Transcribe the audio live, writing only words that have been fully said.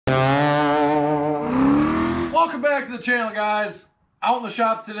Welcome back to the channel, guys. Out in the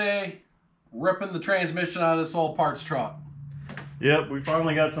shop today, ripping the transmission out of this old parts truck. Yep, we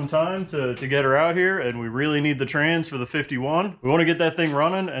finally got some time to get her out here, and we really need the trans for the 51. We want to get that thing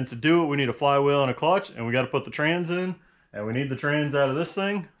running, and to do it we need a flywheel and a clutch, and we got to put the trans in, and we need the trans out of this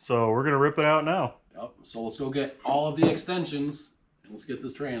thing, so we're going to rip it out now. Yep, so let's go get all of the extensions, and let's get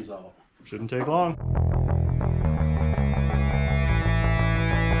this trans out. Shouldn't take long.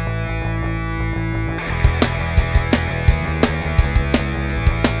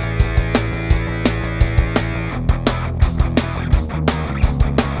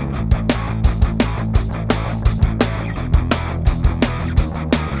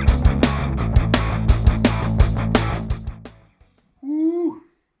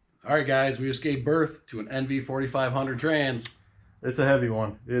 Alright guys, we just gave birth to an NV4500 trans. It's a heavy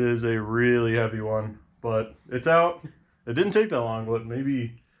one. It is a really heavy one, but it's out. It didn't take that long, but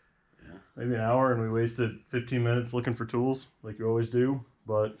maybe an hour, and we wasted 15 minutes looking for tools, like you always do.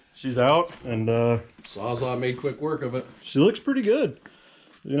 But she's out, and Sawzall made quick work of it. She looks pretty good.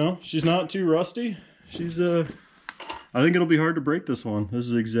 You know, she's not too rusty. She's I think it'll be hard to break this one. This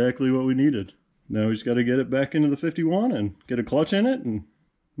is exactly what we needed. Now we just got to get it back into the 51 and get a clutch in it, and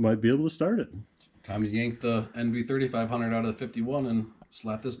might be able to start it. Time to yank the NV3500 out of the 51 and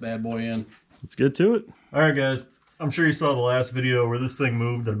slap this bad boy in. Let's get to it. All right, guys. I'm sure you saw the last video where this thing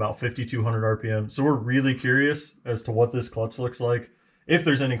moved at about 5,200 RPM. So we're really curious as to what this clutch looks like. If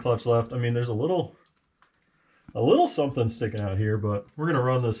there's any clutch left. I mean, there's a little something sticking out here, but we're going to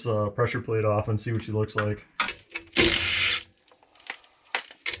run this pressure plate off and see what she looks like.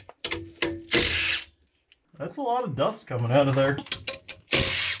 That's a lot of dust coming out of there.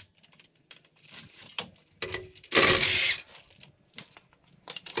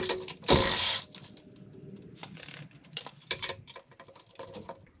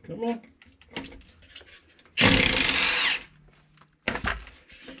 Come on.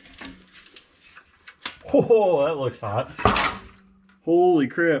 Oh, that looks hot. Holy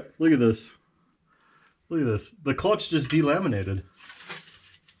crap. Look at this. Look at this. The clutch just delaminated.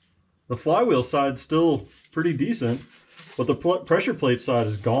 The flywheel side's still pretty decent, but the pressure plate side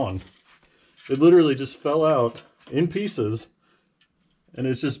is gone. It literally just fell out in pieces, and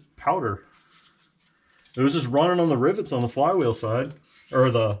it's just powder. It was just running on the rivets on the flywheel side, or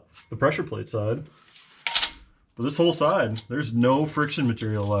the pressure plate side. But this whole side, there's no friction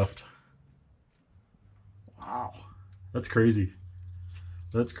material left. Wow. That's crazy.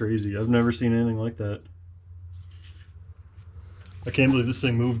 That's crazy. I've never seen anything like that. I can't believe this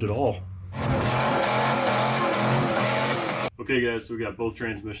thing moved at all. Okay guys, so we got both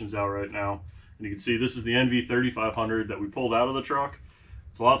transmissions out right now. And you can see this is the NV3500 that we pulled out of the truck.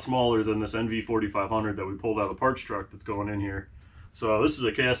 It's a lot smaller than this NV4500 that we pulled out of the parts truck that's going in here. So this is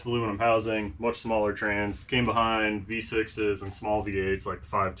a cast aluminum housing, much smaller trans. Came behind V6s and small V8s like the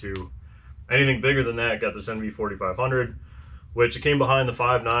 5.2. Anything bigger than that got this NV4500, which it came behind the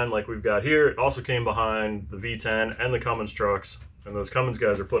 5.9 like we've got here. It also came behind the V10 and the Cummins trucks. And those Cummins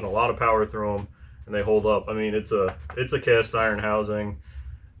guys are putting a lot of power through them, and they hold up. I mean, it's a cast iron housing.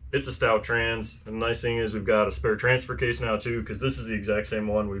 It's a stout trans, and the nice thing is we've got a spare transfer case now too, because this is the exact same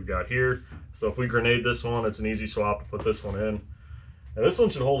one we've got here. So if we grenade this one, it's an easy swap to put this one in. And this one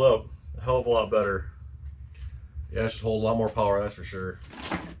should hold up a hell of a lot better. Yeah, it should hold a lot more power, that's for sure.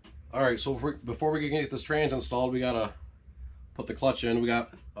 Alright, so before we can get this trans installed, we gotta put the clutch in. We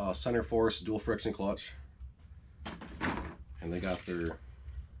got center force dual friction clutch. And they got their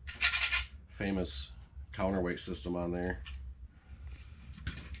famous counterweight system on there.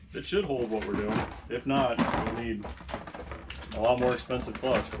 It should hold what we're doing. If not, we'll need a lot more expensive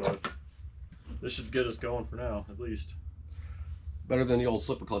clutch, but this should get us going for now, at least. Better than the old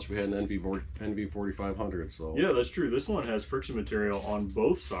slipper clutch we had in NV4500, so. Yeah, that's true. This one has friction material on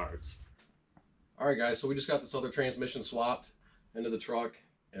both sides. Alright guys, so we just got this other transmission swapped into the truck,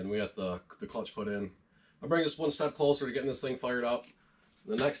 and we got the clutch put in. I'll bring us one step closer to getting this thing fired up.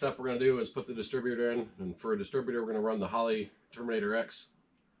 The next step we're going to do is put the distributor in, and for a distributor we're going to run the Holley Terminator X.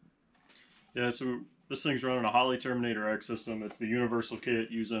 Yeah, so this thing's running a Holley Terminator X system. It's the universal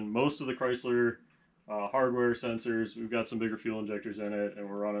kit using most of the Chrysler hardware sensors. We've got some bigger fuel injectors in it, and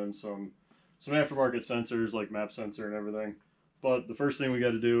we're running some aftermarket sensors like map sensor and everything. But the first thing we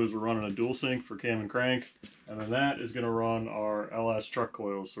got to do is we're running a dual sync for cam and crank, and then that is going to run our LS truck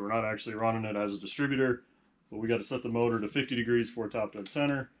coils. So we're not actually running it as a distributor, but we got to set the motor to 50 degrees for top dead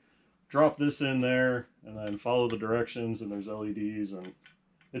center, drop this in there, and then follow the directions, and there's LEDs, and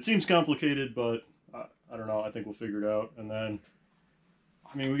it seems complicated, but I don't know, I think we'll figure it out. And then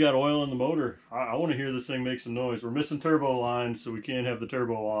I mean, we got oil in the motor. I want to hear this thing make some noise. We're missing turbo lines, so we can't have the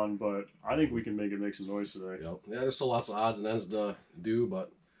turbo on, but I think we can make it make some noise today. Yep. Yeah, there's still lots of odds and ends to do,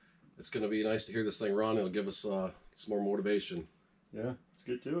 but it's going to be nice to hear this thing run. It'll give us some more motivation. Yeah, let's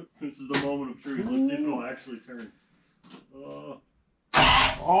get to it. This is the moment of truth. Let's see if it'll actually turn. Oh!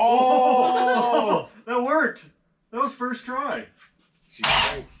 That worked! That was first try. Gee,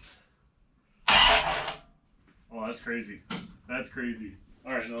 thanks. Oh, that's crazy. That's crazy.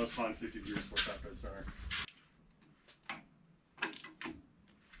 All right, no, that's fine. 50 degrees, 45 dead center.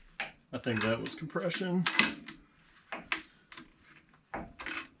 I think that was compression.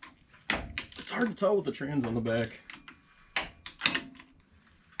 It's hard to tell with the trans on the back.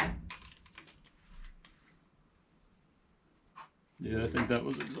 Yeah, I think that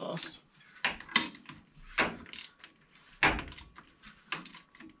was exhaust.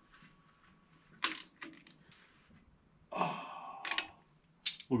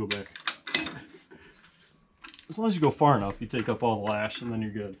 We'll go back. As long as you go far enough, you take up all the lash and then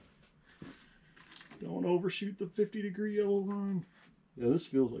you're good. Don't overshoot the 50-degree yellow line. Yeah, this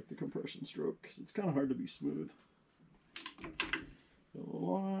feels like the compression stroke because it's kind of hard to be smooth. Yellow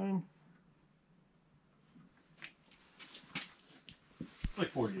line. It's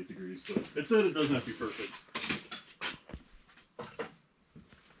like 48 degrees, but it said it doesn't have to be perfect.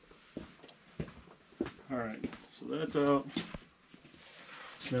 Alright, so that's out.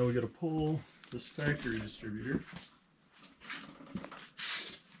 Now we got to pull this factory distributor.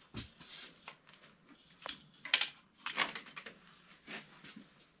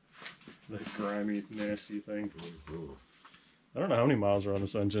 That grimy, nasty thing. I don't know how many miles are on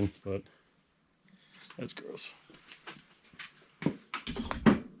this engine, but that's gross.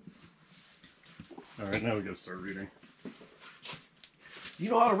 Alright, now we got to start reading. You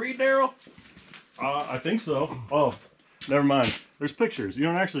know how to read, Daryl? I think so. Oh, never mind. There's pictures. You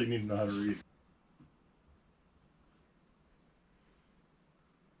don't actually need to know how to read.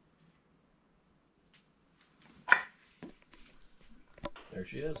 There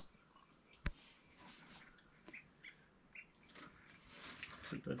she is.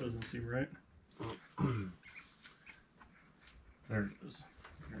 Except that doesn't seem right. There it is.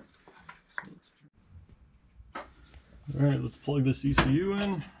 Alright, let's plug this ECU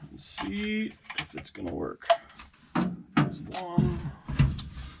in and see if it's going to work. There's one.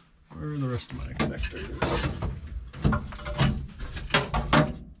 Where are the rest of my connectors?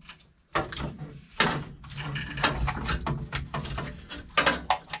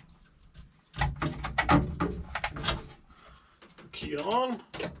 Key on.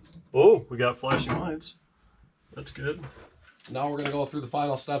 Oh, we got flashing lights. That's good. Now we're going to go through the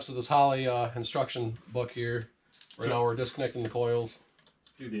final steps of this Holley instruction book here. Right now we're disconnecting the coils.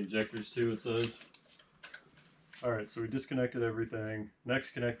 Do the injectors too, it says. Alright, so we disconnected everything.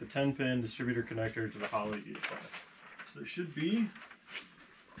 Next, connect the 10-pin distributor connector to the Holley EFI. So there should be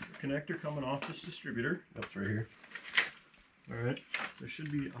a connector coming off this distributor. That's right here. Alright, there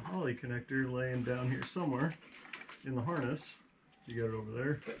should be a Holley connector laying down here somewhere in the harness. You got it over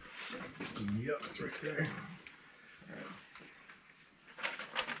there? Yep, it's right there. Alright.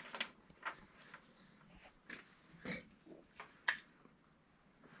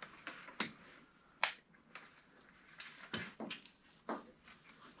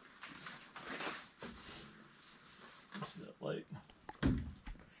 What's that light?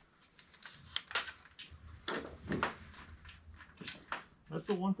 That's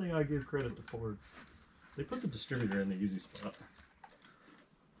the one thing I give credit to Ford. They put the distributor in the easy spot.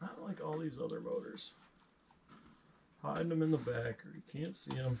 Not like all these other motors. Hiding them in the back, or you can't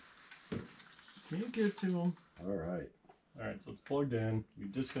see them. Can't get to them. Alright. Alright, so it's plugged in. We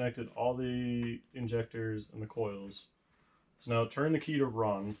disconnected all the injectors and the coils. So now turn the key to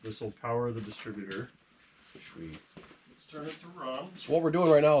run. This will power the distributor. Sweet. Let's turn it to run. So what we're doing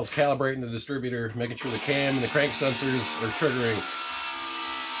right now is calibrating the distributor, making sure the cam and the crank sensors are triggering.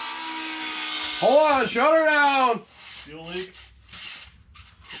 Hold on, shut her down! Fuel leak.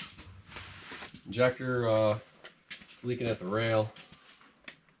 Injector leaking at the rail.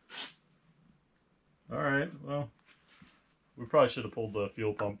 Alright, well, we probably should have pulled the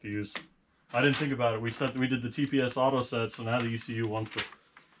fuel pump fuse. I didn't think about it. We did the TPS auto set, so now the ECU wants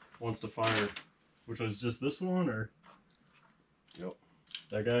to fire. Which one's just this one, or? Yep.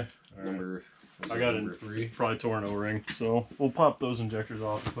 That guy? All Number, right. I got number it. 3. Probably torn O-ring, so we'll pop those injectors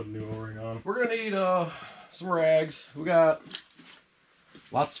off and put a new O-ring on. We're gonna need some rags. We got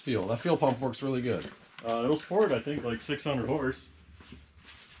lots of fuel. That fuel pump works really good. It was Ford, I think, like 600 horse.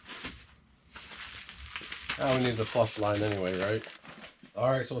 Oh, we need the flush line anyway, right? All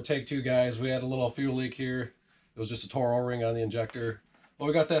right, so take 2, guys. We had a little fuel leak here. It was just a tore O-ring on the injector. But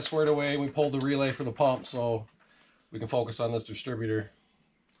we got that squared away, and we pulled the relay for the pump, so we can focus on this distributor.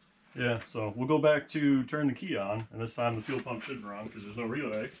 Yeah, so we'll go back to turn the key on, and this time the fuel pump should run because there's no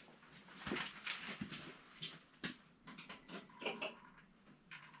relay.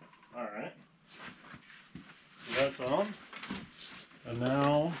 Alright, so that's on. And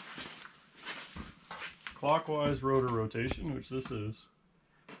now, clockwise rotor rotation, which this is.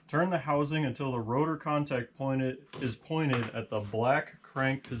 Turn the housing until the rotor contact is pointed at the black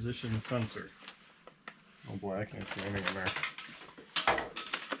crank position sensor. Oh boy, I can't see anything in there.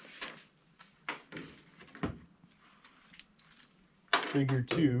 Figure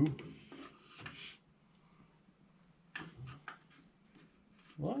 2.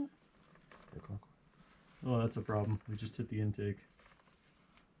 What? Oh, that's a problem. We just hit the intake.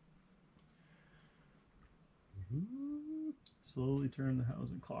 Slowly turn the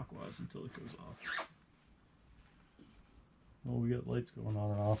housing clockwise until it goes off. Oh, we got lights going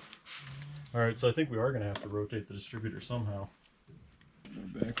on and off. Alright, so I think we are going to have to rotate the distributor somehow. Go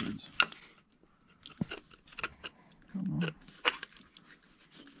backwards. Come on.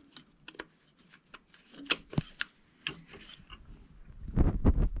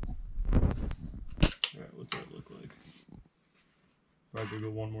 Alright, what's that look like? Probably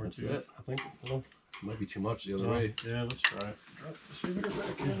go one more too. That's it, I think. Well, it might be too much the other way. Yeah, let's try it. Drop the distributor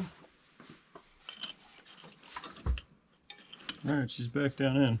back in. Alright, she's back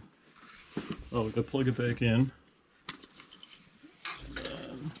down in. Oh, we gotta plug it back in.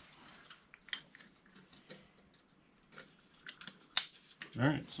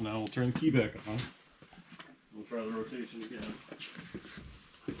 Alright, so now we'll turn the key back on. We'll try the rotation again.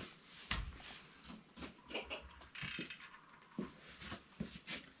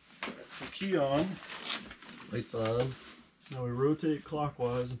 Alright, so key on. Lights on. So now we rotate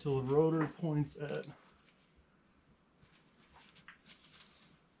clockwise until the rotor points at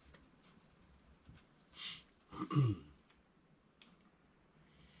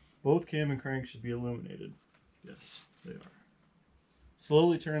both cam and crank should be illuminated. Yes, they are.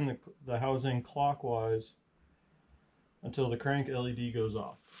 Slowly turn the housing clockwise until the crank LED goes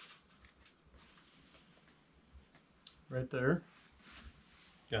off. Right there.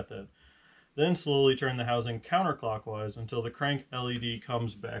 Got that. Then slowly turn the housing counterclockwise until the crank LED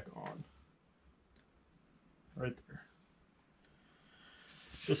comes back on. Right there.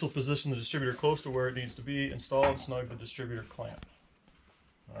 This will position the distributor close to where it needs to be. Install and snug the distributor clamp.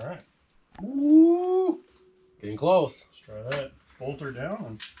 Alright. Woo! Getting close. Let's try that. Bolt her down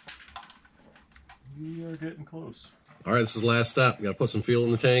and we are getting close. Alright, this is the last step. You gotta put some fuel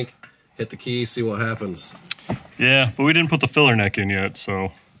in the tank, hit the key, see what happens. Yeah, but we didn't put the filler neck in yet,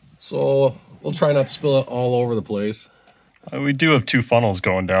 so we'll try not to spill it all over the place. We do have 2 funnels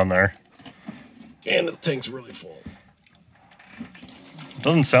going down there. And the tank's really full. It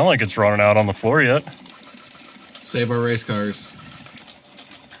doesn't sound like it's running out on the floor yet. Save our race cars.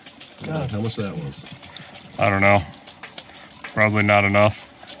 God, how much that was? I don't know. Probably not enough.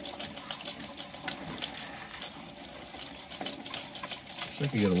 I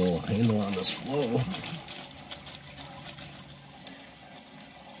think we get a little handle on this flow.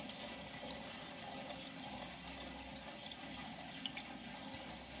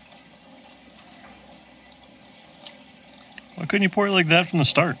 Why couldn't you pour it like that from the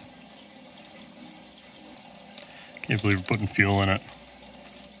start? Can't believe we're putting fuel in it.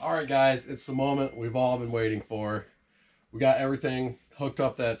 Alright guys, it's the moment we've all been waiting for. We got everything hooked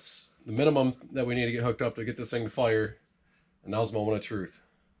up that's the minimum that we need to get hooked up to get this thing to fire. And now's the moment of truth.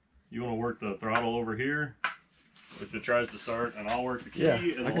 You want to work the throttle over here if it tries to start, and I'll work the key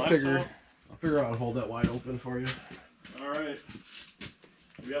and the I'll figure out how to hold that wide open for you. Alright.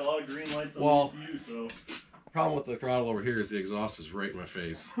 We got a lot of green lights on the ECU, so... The problem with the throttle over here is the exhaust is right in my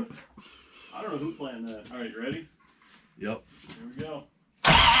face. I don't know who planned that. Alright, you ready? Yep. Here we go.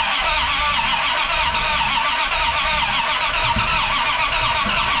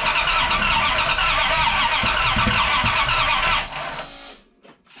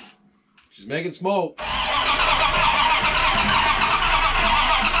 She's making smoke.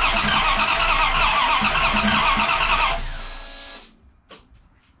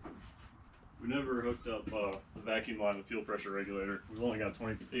 We never hooked up the vacuum line to the fuel pressure regulator. We've only got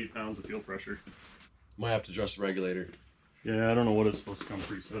 28 pounds of fuel pressure. Might have to adjust the regulator. Yeah, I don't know what it's supposed to come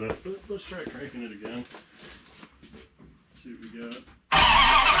preset at, but let's try cranking it again. Let's see what we got.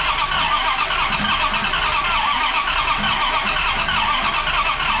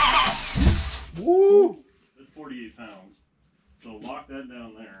 Woo! That's 48 pounds. So lock that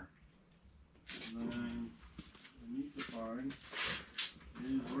down there. And then what we need to find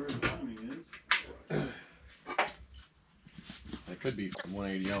is where the timing is. Like could be from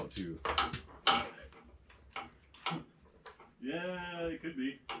 180 out too. Yeah, it could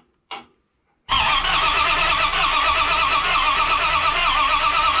be.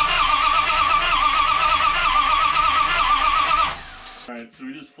 Alright, so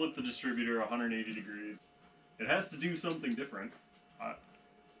we just flipped the distributor 180 degrees. It has to do something different. I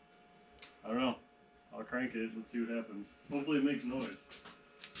don't know. I'll crank it, let's see what happens. Hopefully it makes noise.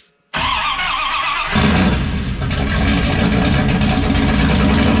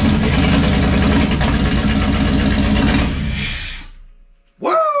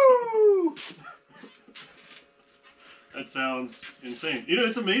 Woo! That sounds insane. You know,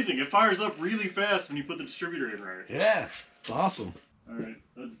 it's amazing. It fires up really fast when you put the distributor in right. Yeah, it's awesome. Alright,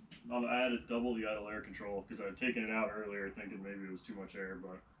 I added double the idle air control because I had taken it out earlier thinking maybe it was too much air,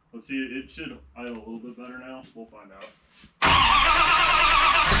 but let's see, it should idle a little bit better now. We'll find out.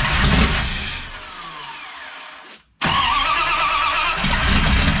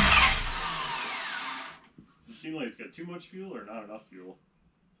 Does it seem like it's got too much fuel or not enough fuel?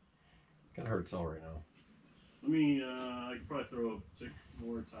 Kinda hard to tell right now. Let me, I could probably throw a tick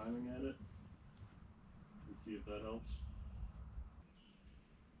more timing at it and see if that helps.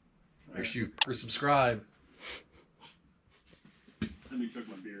 Make sure you subscribe. Let me chug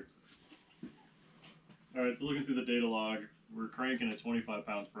my beer. Alright, so looking through the data log, we're cranking at 25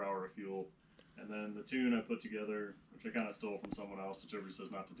 pounds per hour of fuel. And then the tune I put together, which I kind of stole from someone else, which everybody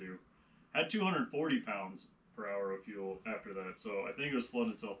says not to do, had 240 pounds per hour of fuel after that. So I think it was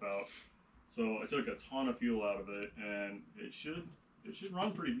flooding itself out. So I took a ton of fuel out of it, and it should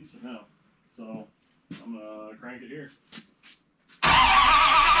run pretty decent now. So I'm gonna crank it here.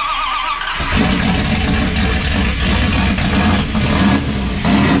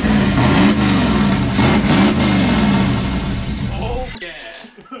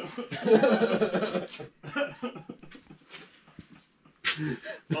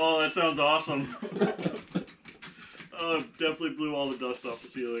 Oh, that sounds awesome. Oh, definitely blew all the dust off the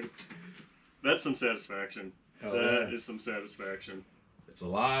ceiling. That's some satisfaction. That is some satisfaction. It's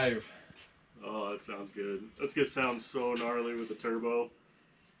alive. Oh, that sounds good. That's gonna sound so gnarly with the turbo.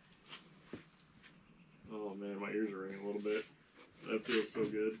 Oh man, my ears are ringing a little bit. That feels so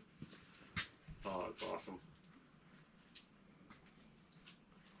good. Oh, that's awesome.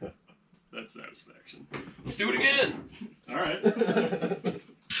 That's satisfaction. Let's do it again. All right.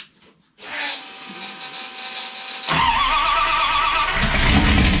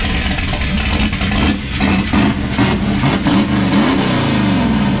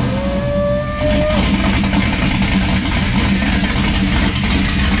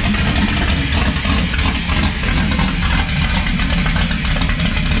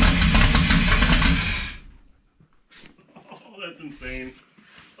 Oh, that's insane.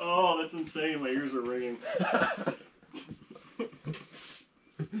 Oh, that's insane. My ears are ringing.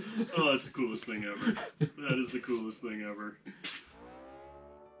 Oh, that's the coolest thing ever. That is the coolest thing ever.